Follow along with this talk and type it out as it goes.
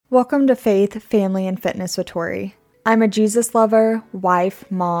Welcome to Faith, Family, and Fitness with Tori. I'm a Jesus lover, wife,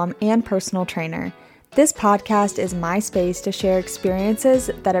 mom, and personal trainer. This podcast is my space to share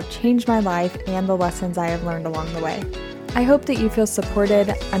experiences that have changed my life and the lessons I have learned along the way. I hope that you feel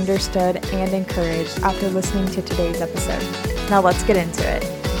supported, understood, and encouraged after listening to today's episode. Now let's get into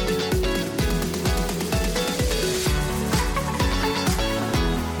it.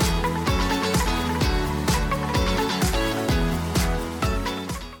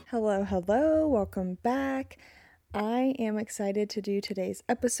 Hello, welcome back. I am excited to do today's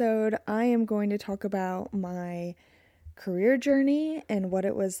episode. I am going to talk about my career journey and what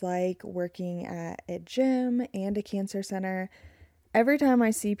it was like working at a gym and a cancer center. Every time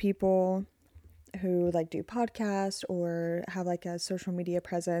I see people who do podcasts or have a social media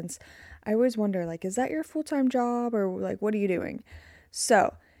presence, I always wonder is that your full-time job or what are you doing?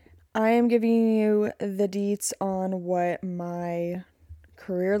 So I am giving you the deets on what my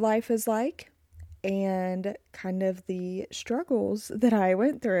career life is like and kind of the struggles that I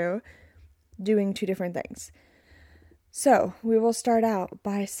went through doing two different things. So we will start out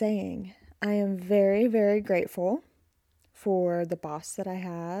by saying I am very, very grateful for the boss that I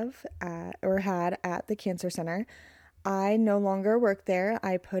had at the cancer center. I no longer work there.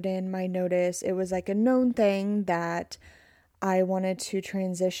 I put in my notice. It was a known thing that I wanted to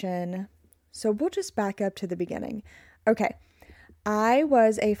transition. So we'll just back up to the beginning. Okay. I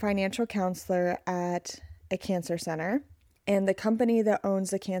was a financial counselor at a cancer center, and the company that owns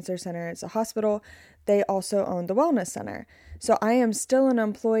the cancer center is a hospital. They also own the wellness center. So I am still an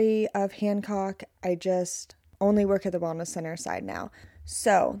employee of Hancock. I just only work at the wellness center side now.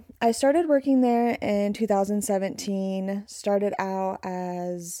 So I started working there in 2017, started out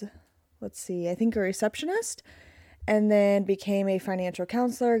as, I think a receptionist, and then became a financial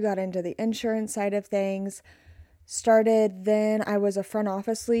counselor, got into the insurance side of things. Then I was a front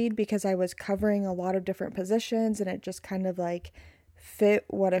office lead because I was covering a lot of different positions and it just kind of fit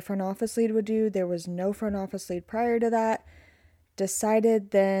what a front office lead would do. There was no front office lead prior to that.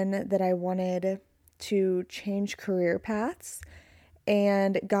 Decided then that I wanted to change career paths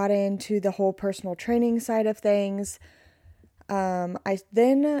and got into the whole personal training side of things. I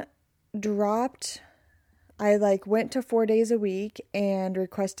then went to 4 days a week and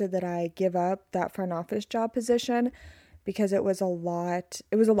requested that I give up that front office job position because it was a lot.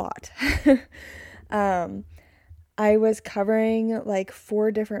 It was a lot. I was covering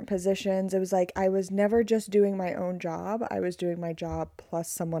 4 different positions. It was I was never just doing my own job. I was doing my job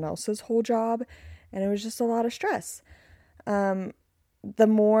plus someone else's whole job. And it was just a lot of stress. The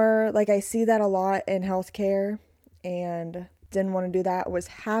more I see that a lot in healthcare and didn't want to do that. Was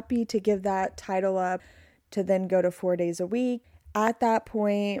happy to give that title up to then go to 4 days a week. At that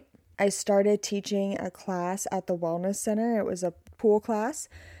point, I started teaching a class at the wellness center. It was a pool class.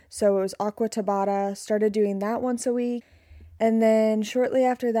 So it was Aqua Tabata. Started doing that once a week. And then shortly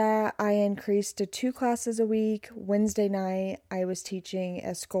after that, I increased to 2 classes a week. Wednesday night, I was teaching a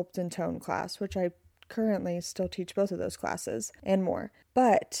sculpt and tone class, which I currently still teach both of those classes and more.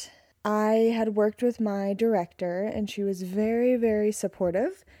 But I had worked with my director and she was very, very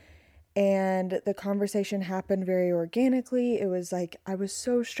supportive. And the conversation happened very organically. It was I was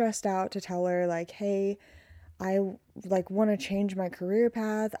so stressed out to tell her hey, I want to change my career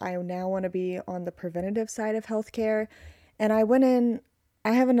path. I now want to be on the preventative side of healthcare. And I went in,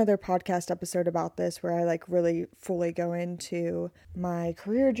 I have another podcast episode about this where I really fully go into my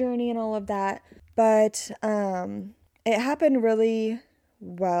career journey and all of that. But it happened really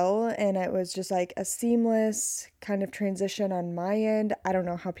well, and it was just a seamless kind of transition on my end. I don't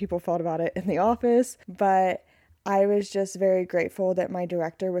know how people felt about it in the office, but I was just very grateful that my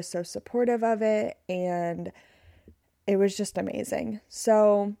director was so supportive of it, and it was just amazing.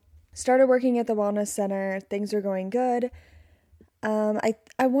 So started working at the wellness center. Things are going good. I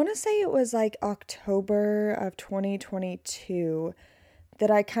want to say it was October of 2022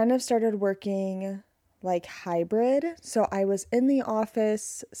 that I kind of started working hybrid. So I was in the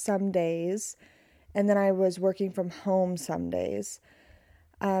office some days and then I was working from home some days.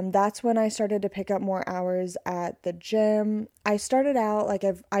 That's when I started to pick up more hours at the gym. I started out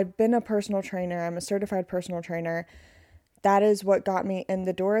I've been a personal trainer. I'm a certified personal trainer. That is what got me in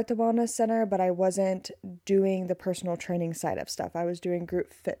the door at the wellness center, but I wasn't doing the personal training side of stuff. I was doing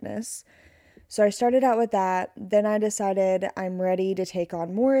group fitness. So I started out with that. Then I decided I'm ready to take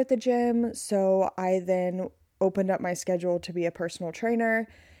on more at the gym. So I then opened up my schedule to be a personal trainer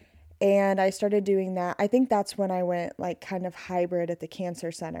and I started doing that. I think that's when I went kind of hybrid at the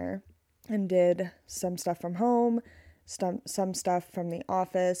cancer center and did some stuff from home, some stuff from the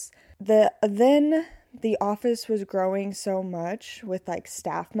office. Then the office was growing so much with like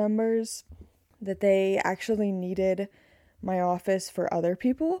staff members that they actually needed my office for other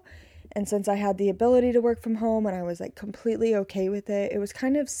people. And since I had the ability to work from home and I was like completely okay with it, it was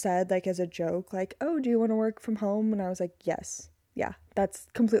kind of said like as a joke, like, oh, do you want to work from home? And I was like, yes, yeah, that's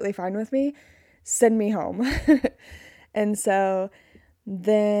completely fine with me. Send me home. And so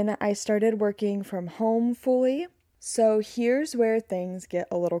then I started working from home fully. So here's where things get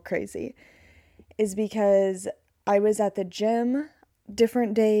a little crazy, is because I was at the gym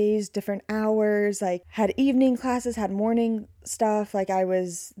different days, different hours, like had evening classes, had morning stuff. Like I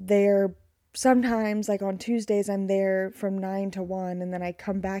was there sometimes, like on Tuesdays, I'm there from 9 to 1, and then I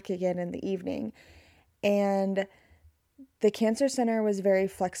come back again in the evening. And the cancer center was very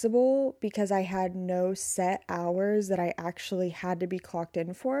flexible because I had no set hours that I actually had to be clocked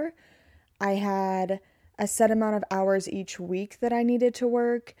in for. I had a set amount of hours each week that I needed to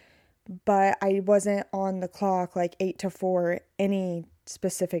work, but I wasn't on the clock like 8 to 4 any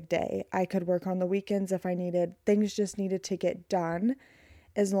specific day. I could work on the weekends if I needed. Things just needed to get done.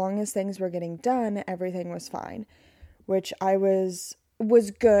 As long as things were getting done, everything was fine, which I was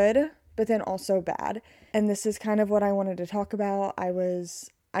good, but then also bad. And this is kind of what I wanted to talk about.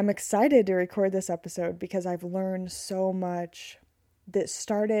 I'm excited to record this episode because I've learned so much that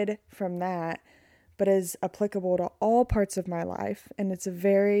started from that, but is applicable to all parts of my life. And it's a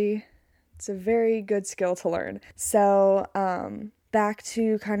very good skill to learn. So, back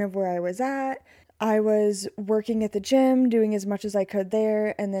to kind of where I was at. I was working at the gym, doing as much as I could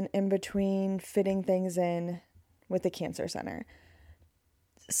there, and then in between fitting things in with the cancer center.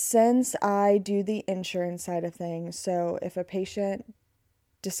 Since I do the insurance side of things, so if a patient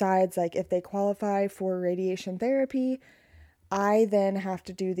decides like if they qualify for radiation therapy, I then have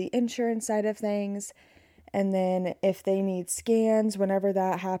to do the insurance side of things. And then if they need scans, whenever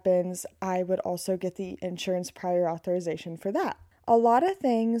that happens, I would also get the insurance prior authorization for that. A lot of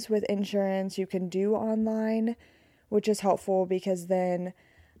things with insurance you can do online, which is helpful because then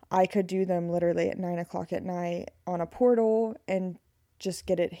I could do them literally at 9 o'clock at night on a portal and just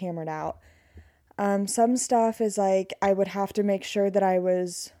get it hammered out. Some stuff is like I would have to make sure that I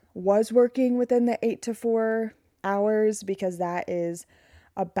was working within the 8 to 4 hours because that is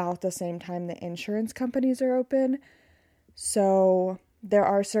about the same time the insurance companies are open. So there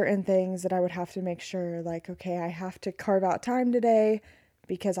are certain things that I would have to make sure, like, okay, I have to carve out time today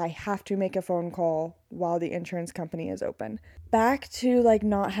because I have to make a phone call while the insurance company is open. Back to like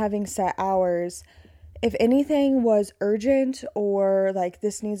not having set hours. If anything was urgent or like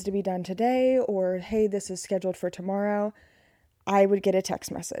this needs to be done today or hey, this is scheduled for tomorrow, I would get a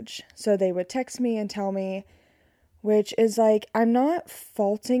text message. So they would text me and tell me, which is like, I'm not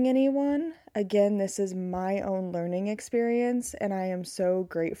faulting anyone. Again, this is my own learning experience, and I am so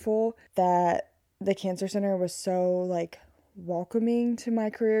grateful that the cancer center was so like welcoming to my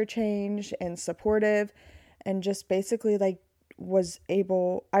career change and supportive, and just basically like I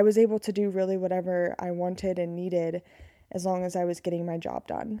was able to do really whatever I wanted and needed as long as I was getting my job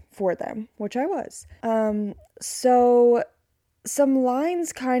done for them, which I was. So some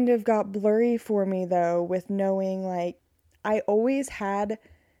lines kind of got blurry for me though, with knowing like I always had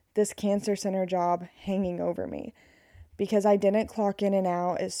this cancer center job hanging over me because I didn't clock in and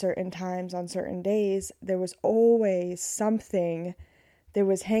out at certain times on certain days. There was always something that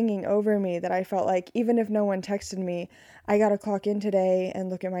was hanging over me that I felt like even if no one texted me, I got to clock in today and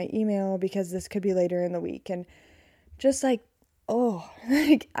look at my email because this could be later in the week. And just like,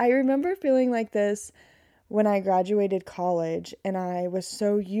 like I remember feeling like this when I graduated college and I was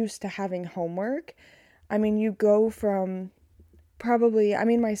so used to having homework. I mean, you go from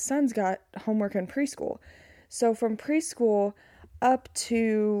my son's got homework in preschool. So from preschool up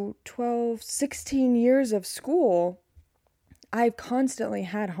to 12, 16 years of school, I've constantly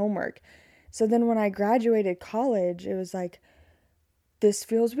had homework. So then when I graduated college, it was like, this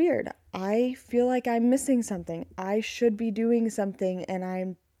feels weird. I feel like I'm missing something. I should be doing something and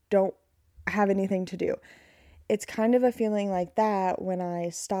I don't have anything to do. It's kind of a feeling like that when I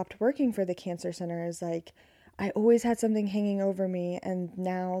stopped working for the cancer center, is like, I always had something hanging over me and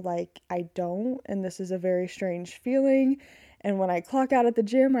now like I don't, and this is a very strange feeling. And when I clock out at the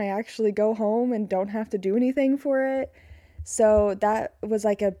gym, I actually go home and don't have to do anything for it. So that was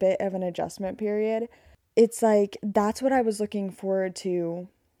like a bit of an adjustment period. It's like, that's what I was looking forward to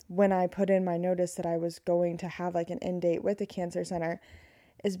when I put in my notice that I was going to have like an end date with the cancer center,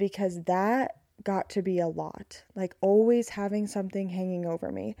 is because that got to be a lot, like always having something hanging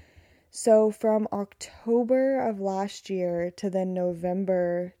over me. So from October of last year to then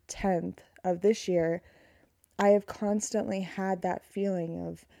November 10th of this year, I have constantly had that feeling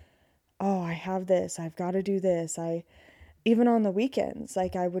of, oh, I have this, I've got to do this. Even on the weekends,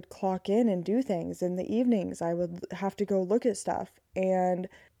 like I would clock in and do things. In the evenings, I would have to go look at stuff. And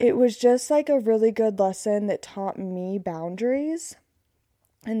it was just like a really good lesson that taught me boundaries.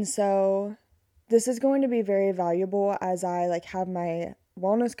 And so this is going to be very valuable as I like have my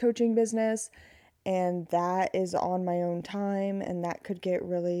wellness coaching business, and that is on my own time, and that could get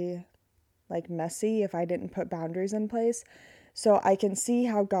really like messy if I didn't put boundaries in place. So I can see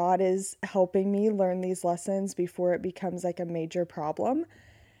how God is helping me learn these lessons before it becomes like a major problem.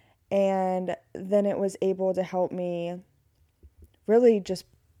 And then it was able to help me really just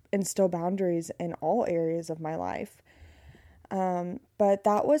instill boundaries in all areas of my life. But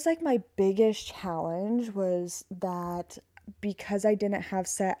that was like my biggest challenge, was that because I didn't have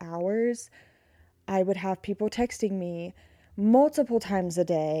set hours, I would have people texting me multiple times a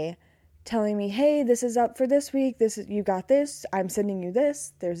day telling me, hey, this is up for this week. You got this. I'm sending you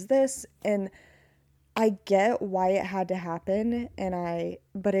this. There's this. And I get why it had to happen.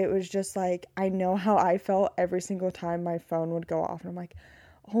 But it was just like, I know how I felt every single time my phone would go off. And I'm like,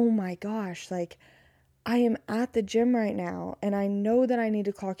 oh my gosh, like I am at the gym right now and I know that I need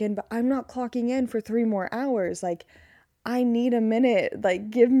to clock in, but I'm not clocking in for 3 more hours. Like, I need a minute.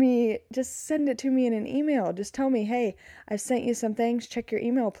 Like, just send it to me in an email. Just tell me, hey, I've sent you some things. Check your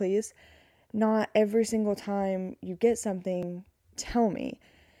email, please. Not every single time you get something, tell me.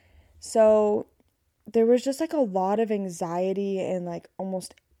 So there was just like a lot of anxiety and like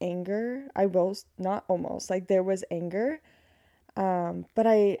almost anger. Not almost, like there was anger. But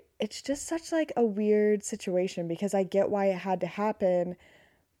it's just such like a weird situation because I get why it had to happen,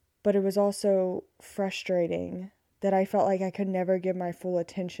 but it was also frustrating that I felt like I could never give my full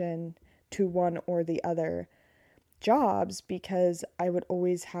attention to one or the other jobs because I would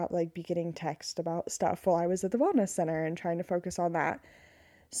always be getting text about stuff while I was at the wellness center and trying to focus on that.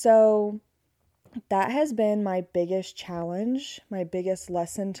 So that has been my biggest challenge, my biggest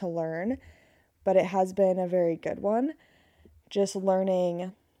lesson to learn, but it has been a very good one. Just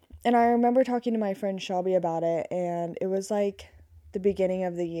learning. And I remember talking to my friend Shelby about it, and it was like the beginning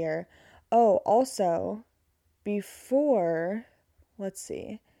of the year. Oh, also, before, let's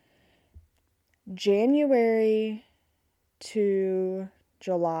see, January to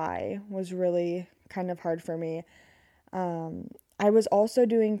July was really kind of hard for me. I was also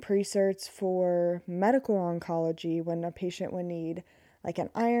doing pre-certs for medical oncology when a patient would need like an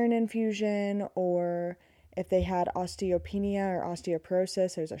iron infusion, or if they had osteopenia or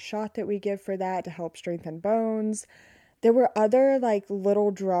osteoporosis, there's a shot that we give for that to help strengthen bones. There were other like little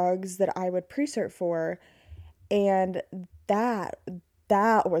drugs that I would pre-cert for, and that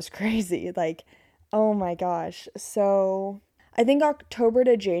was crazy. Like, oh my gosh. So I think October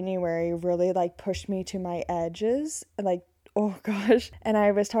to January really like pushed me to my edges. Like, oh gosh. And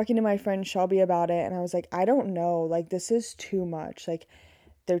I was talking to my friend Shelby about it, and I was like, I don't know. Like, this is too much. Like,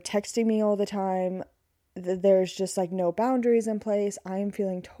 they're texting me all the time. There's just like no boundaries in place. I am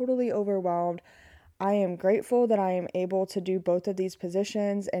feeling totally overwhelmed. I am grateful that I am able to do both of these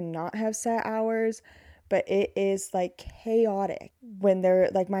positions and not have set hours, but it is like chaotic when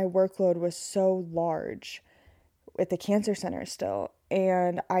my workload was so large at the cancer center still.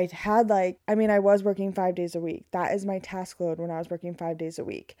 And I was working 5 days a week. That is my task load when I was working 5 days a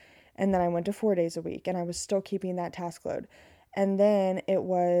week. And then I went to 4 days a week, and I was still keeping that task load. And then it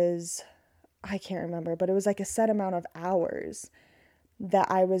was, I can't remember, but it was like a set amount of hours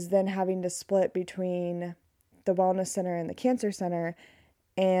that I was then having to split between the wellness center and the cancer center,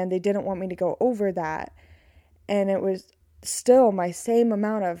 and they didn't want me to go over that. And it was still my same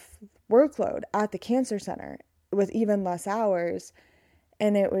amount of workload at the cancer center with even less hours,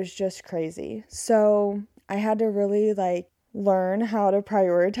 and it was just crazy. So I had to really like learn how to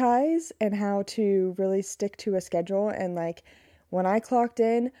prioritize and how to really stick to a schedule. And like when I clocked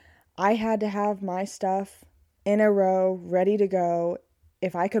in, I had to have my stuff in a row ready to go.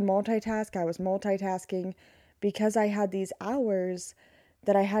 If I could multitask, I was multitasking because I had these hours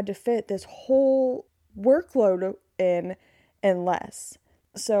that I had to fit this whole workload in and less.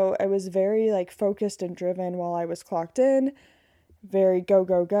 So I was very like focused and driven while I was clocked in, very go,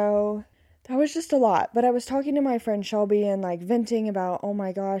 go, go. That was just a lot. But I was talking to my friend Shelby and like venting about, oh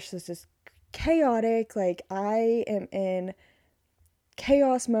my gosh, this is chaotic. Like, I am in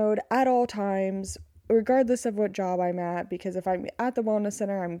chaos mode at all times, regardless of what job I'm at, because if I'm at the wellness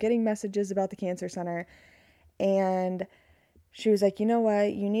center, I'm getting messages about the cancer center. And she was like, you know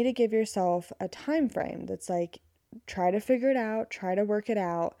what, you need to give yourself a time frame that's like, try to figure it out, try to work it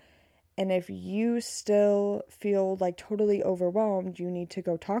out. And if you still feel like totally overwhelmed, you need to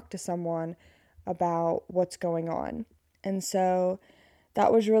go talk to someone about what's going on. And so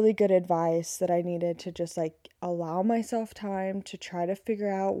that was really good advice that I needed to just like allow myself time to try to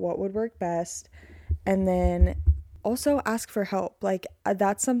figure out what would work best, and then also ask for help. Like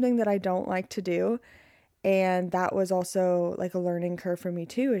that's something that I don't like to do, and that was also like a learning curve for me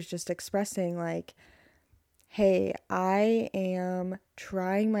too, is just expressing like, hey, I am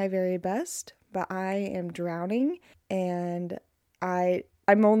trying my very best, but I am drowning, and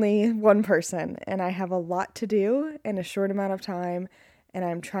I'm only one person and I have a lot to do in a short amount of time, and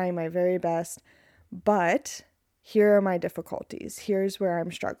I'm trying my very best, but here are my difficulties. Here's where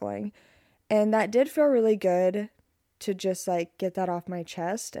I'm struggling. And that did feel really good to just like get that off my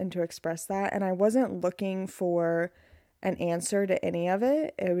chest and to express that. And I wasn't looking for an answer to any of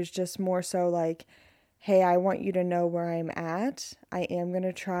it. It was just more so like, hey, I want you to know where I'm at. I am going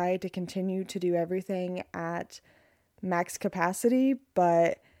to try to continue to do everything at max capacity,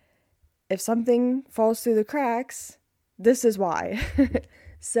 but if something falls through the cracks, this is why.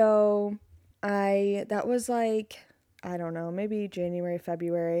 So that was like, I don't know, maybe January,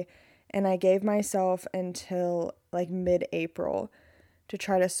 February, and I gave myself until like mid-April to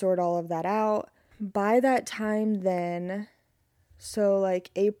try to sort all of that out. By that time then, so like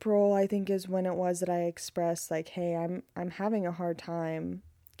April I think is when it was that I expressed like, hey, I'm having a hard time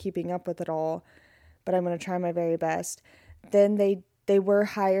keeping up with it all, but I'm going to try my very best. Then they were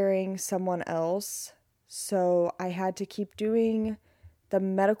hiring someone else, so I had to keep doing the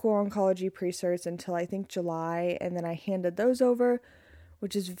medical oncology pre-certs until I think July, and then I handed those over,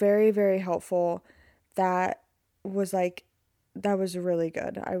 which is very, very helpful. That was really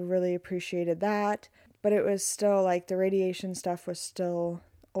good. I really appreciated that, but it was still like the radiation stuff was still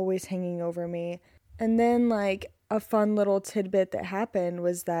always hanging over me. And then like a fun little tidbit that happened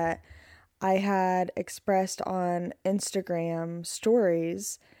was that I had expressed on Instagram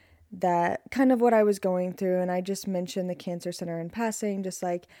stories that kind of what I was going through, and I just mentioned the cancer center in passing, just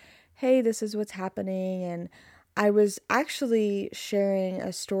like, hey, this is what's happening. And I was actually sharing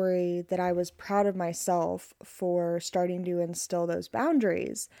a story that I was proud of myself for starting to instill those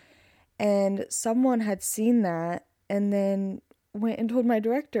boundaries. And someone had seen that and then went and told my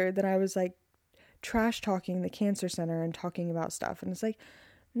director that I was like trash talking the cancer center and talking about stuff. And it's like,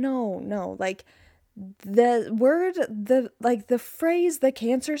 no, like the phrase the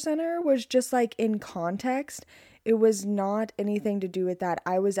cancer center was just like in context. It was not anything to do with that.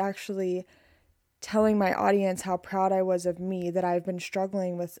 I was actually telling my audience how proud I was of me, that I've been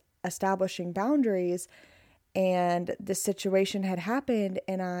struggling with establishing boundaries, and this situation had happened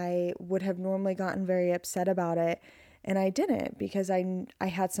and I would have normally gotten very upset about it, and I didn't, because I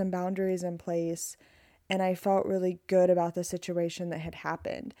had some boundaries in place and I felt really good about the situation that had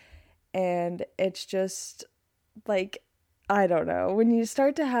happened. And it's just like, I don't know, when you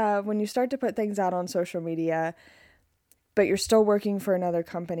start to put things out on social media, but you're still working for another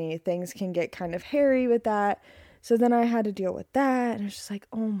company, things can get kind of hairy with that. So then I had to deal with that, and it's just like,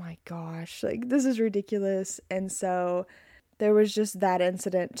 oh my gosh, like this is ridiculous. And so there was just that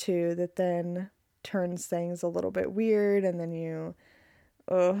incident too that then turns things a little bit weird, and then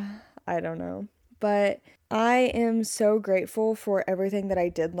I don't know. But I am so grateful for everything that I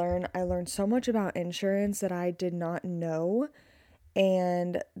did learn. I learned so much about insurance that I did not know,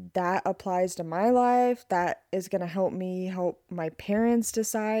 and that applies to my life. That is going to help me help my parents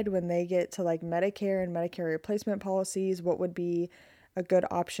decide when they get to like Medicare and Medicare replacement policies, what would be a good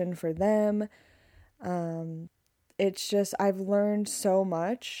option for them. It's just, I've learned so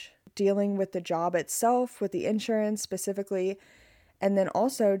much dealing with the job itself, with the insurance specifically, and then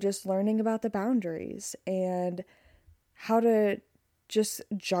also just learning about the boundaries and how to just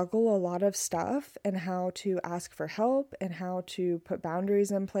juggle a lot of stuff, and how to ask for help and how to put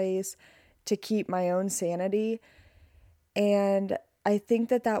boundaries in place to keep my own sanity. And I think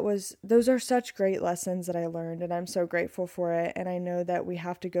those are such great lessons that I learned, and I'm so grateful for it. And I know that we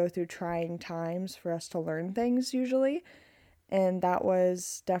have to go through trying times for us to learn things usually. And that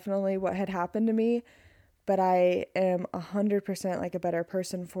was definitely what had happened to me. But I am 100% like a better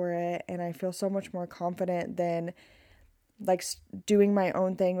person for it. And I feel so much more confident than like doing my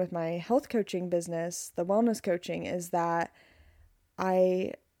own thing with my health coaching business, the wellness coaching, is that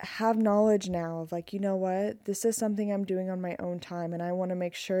I have knowledge now of like, you know what, this is something I'm doing on my own time, and I want to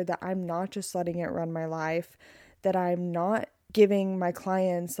make sure that I'm not just letting it run my life, that I'm not giving my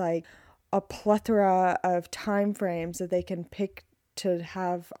clients like a plethora of time frames that they can pick to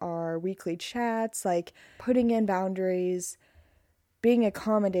have our weekly chats, like putting in boundaries, being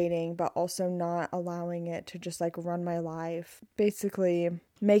accommodating, but also not allowing it to just like run my life, basically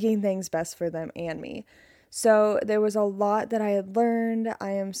making things best for them and me. So there was a lot that I had learned.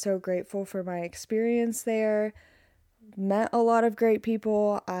 I am so grateful for my experience there. met a lot of great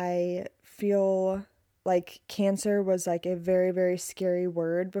people. I feel like cancer was like a very, very scary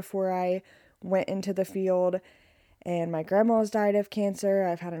word before I went into the field. And my grandma's died of cancer.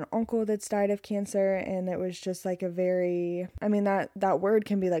 I've had an uncle that's died of cancer. And it was just like that word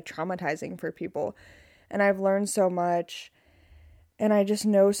can be like traumatizing for people. And I've learned so much. And I just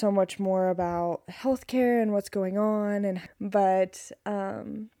know so much more about healthcare and what's going on. But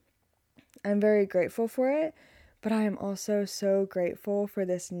I'm very grateful for it. But I am also so grateful for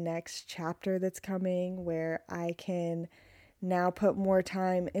this next chapter that's coming, where I can now put more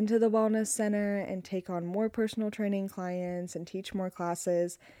time into the wellness center and take on more personal training clients and teach more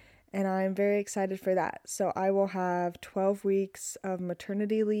classes. And I'm very excited for that. So I will have 12 weeks of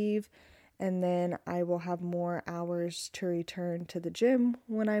maternity leave, and then I will have more hours to return to the gym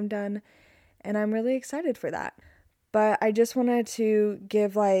when I'm done. And I'm really excited for that. But I just wanted to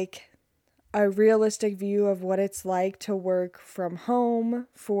give like a realistic view of what it's like to work from home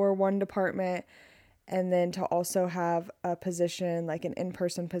for one department, and then to also have a position, like an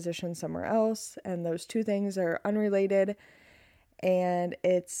in-person position somewhere else. And those two things are unrelated. And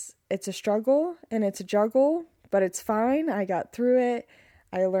it's a struggle and it's a juggle, but it's fine. I got through it.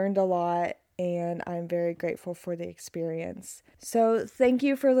 I learned a lot, and I'm very grateful for the experience. So thank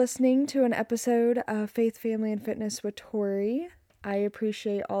you for listening to an episode of Faith, Family, and Fitness with Tori. I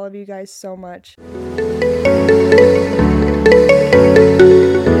appreciate all of you guys so much.